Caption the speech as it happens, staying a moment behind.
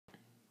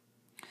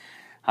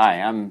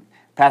Hi, I'm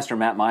Pastor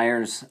Matt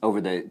Myers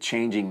over the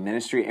Changing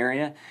Ministry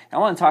area. I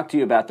want to talk to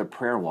you about the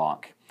prayer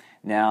walk.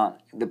 Now,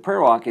 the prayer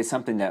walk is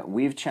something that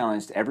we've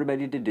challenged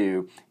everybody to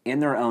do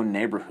in their own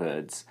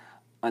neighborhoods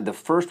the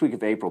first week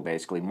of April,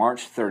 basically,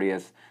 March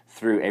 30th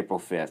through April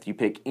 5th. You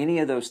pick any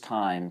of those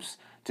times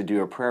to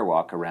do a prayer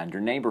walk around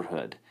your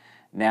neighborhood.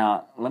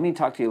 Now, let me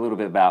talk to you a little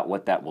bit about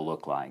what that will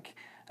look like.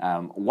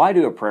 Why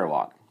do a prayer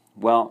walk?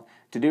 Well,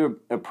 to do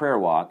a prayer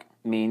walk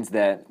means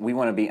that we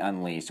want to be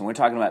unleashed. And we're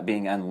talking about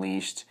being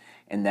unleashed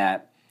in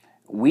that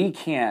we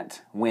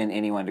can't win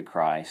anyone to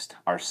Christ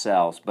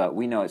ourselves, but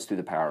we know it's through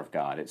the power of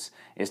God.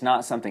 It's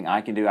not something I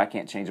can do. I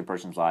can't change a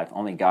person's life.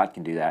 Only God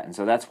can do that. And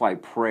so that's why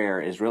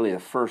prayer is really the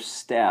first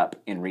step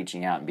in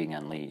reaching out and being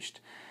unleashed.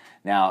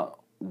 Now,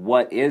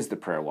 what is the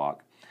prayer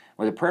walk?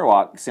 Well, the prayer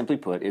walk, simply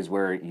put, is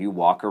where you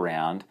walk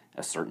around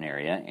a certain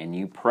area and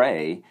you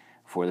pray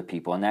for the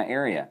people in that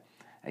area.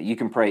 You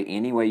can pray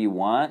any way you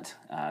want,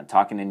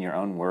 talking in your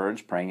own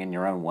words, praying in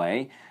your own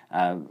way.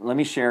 Let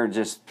me share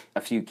just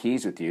a few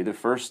keys with you. The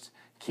first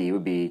key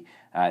would be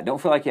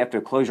don't feel like you have to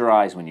close your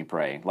eyes when you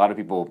pray. A lot of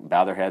people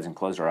bow their heads and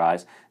close their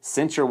eyes.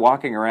 Since you're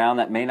walking around,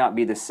 that may not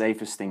be the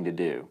safest thing to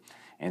do.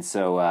 And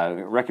so I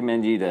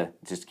recommend you to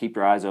just keep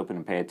your eyes open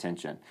and pay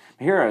attention.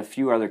 Here are a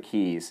few other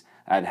keys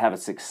to have a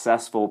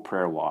successful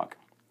prayer walk.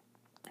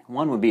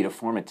 One would be to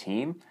form a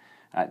team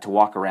to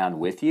walk around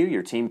with you.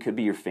 Your team could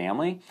be your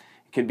family.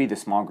 It could be the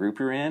small group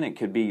you're in. It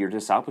could be your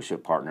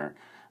discipleship partner.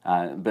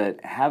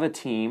 But have a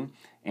team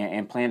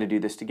and plan to do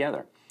this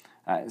together.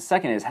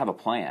 Second is have a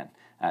plan.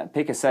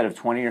 Pick a set of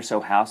 20 or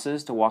so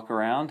houses to walk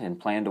around and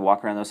plan to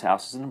walk around those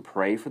houses and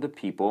pray for the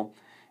people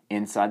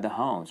inside the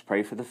homes.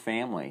 Pray for the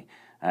family.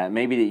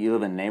 Maybe that you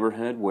live in a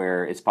neighborhood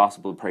where it's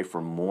possible to pray for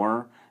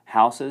more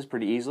houses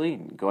pretty easily.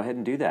 Go ahead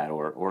and do that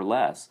or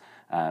less.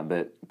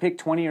 But pick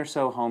 20 or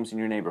so homes in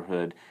your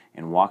neighborhood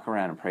and walk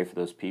around and pray for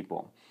those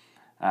people.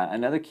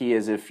 Another key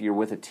is if you're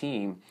with a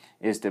team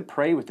is to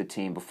pray with the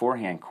team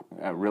beforehand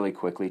really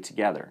quickly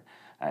together.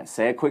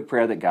 Say a quick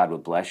prayer that God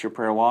would bless your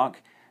prayer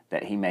walk,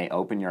 that He may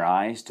open your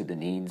eyes to the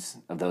needs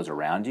of those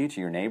around you, to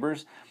your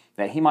neighbors,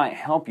 that He might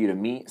help you to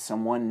meet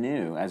someone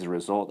new as a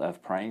result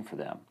of praying for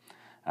them.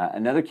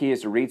 Another key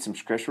is to read some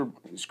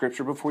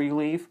scripture before you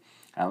leave.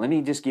 Let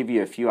me just give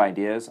you a few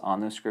ideas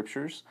on those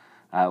scriptures.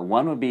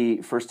 One would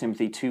be 1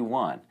 Timothy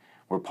 2:1,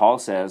 where Paul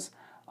says,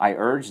 I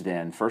urge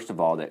then, first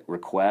of all, that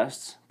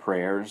requests,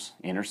 prayers,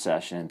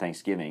 intercession, and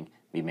thanksgiving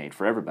be made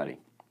for everybody.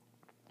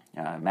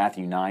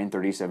 Matthew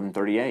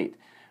 9:37-38,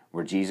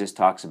 where Jesus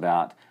talks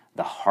about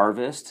the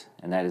harvest,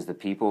 and that is the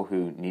people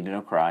who need to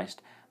know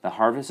Christ. The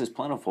harvest is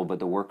plentiful, but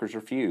the workers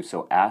are few.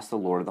 So ask the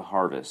Lord of the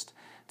harvest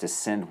to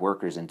send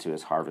workers into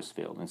His harvest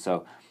field. And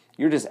so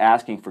you're just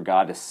asking for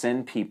God to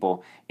send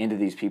people into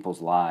these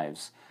people's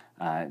lives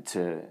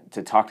to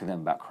talk to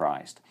them about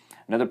Christ.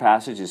 Another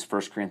passage is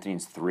 1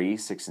 Corinthians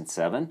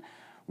 3:6-7,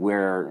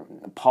 where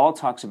Paul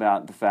talks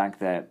about the fact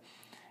that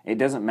it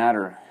doesn't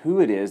matter who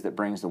it is that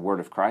brings the word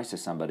of Christ to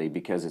somebody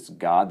because it's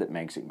God that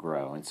makes it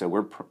grow. And so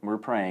we're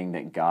praying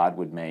that God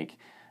would make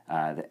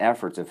the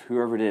efforts of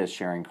whoever it is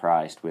sharing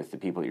Christ with the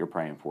people that you're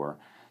praying for,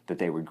 that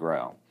they would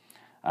grow.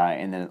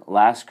 And the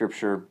last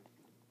scripture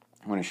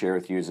I want to share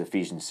with you is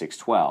Ephesians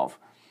 6:12,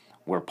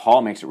 where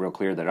Paul makes it real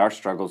clear that our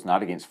struggle is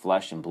not against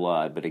flesh and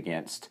blood, but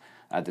against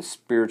the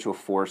spiritual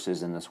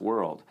forces in this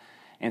world.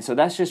 And so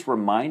that's just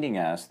reminding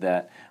us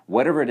that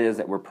whatever it is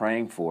that we're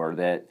praying for,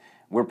 that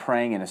we're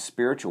praying in a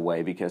spiritual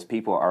way because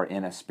people are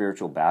in a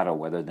spiritual battle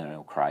whether they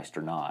know Christ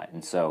or not.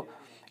 And so,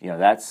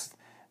 those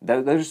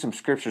are some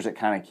scriptures that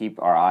kind of keep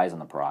our eyes on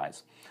the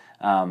prize.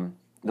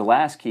 The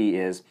last key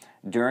is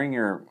during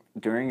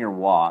your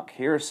walk,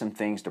 here are some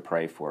things to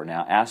pray for.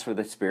 Now, ask for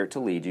the Spirit to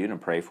lead you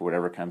and pray for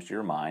whatever comes to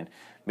your mind.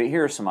 But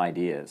here are some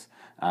ideas.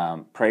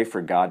 Pray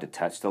for God to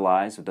touch the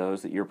lives of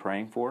those that you're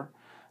praying for.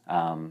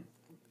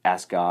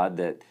 Ask God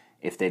that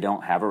if they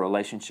don't have a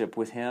relationship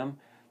with Him,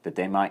 that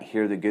they might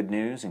hear the good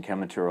news and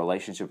come into a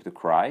relationship with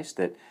Christ,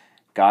 that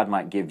God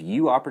might give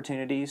you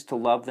opportunities to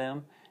love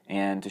them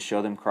and to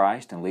show them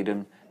Christ and lead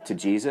them to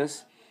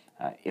Jesus.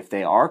 If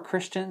they are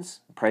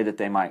Christians, pray that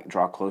they might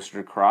draw closer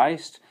to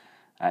Christ.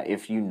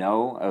 If you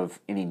know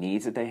of any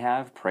needs that they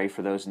have, pray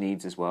for those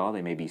needs as well.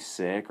 They may be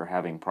sick or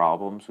having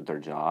problems with their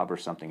job or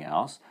something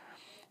else.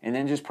 And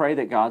then just pray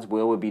that God's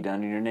will would be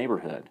done in your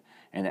neighborhood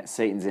and that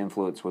Satan's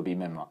influence would be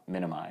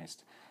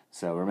minimized.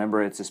 So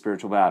remember, it's a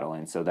spiritual battle,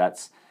 and so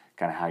that's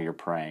kind of how you're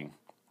praying.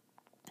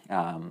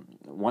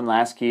 One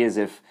last key is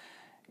if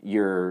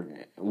you're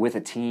with a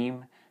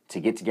team,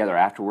 to get together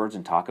afterwards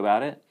and talk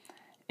about it,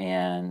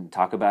 and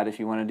talk about if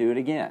you want to do it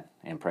again,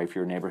 and pray for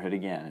your neighborhood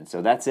again. And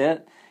so that's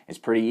it. It's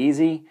pretty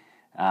easy,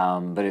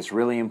 but it's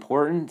really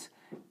important.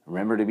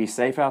 Remember to be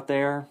safe out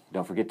there.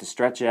 Don't forget to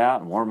stretch out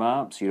and warm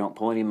up so you don't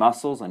pull any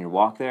muscles on your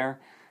walk there.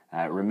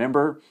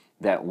 Remember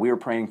that we're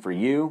praying for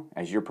you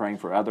as you're praying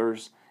for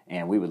others,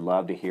 and we would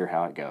love to hear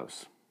how it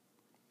goes.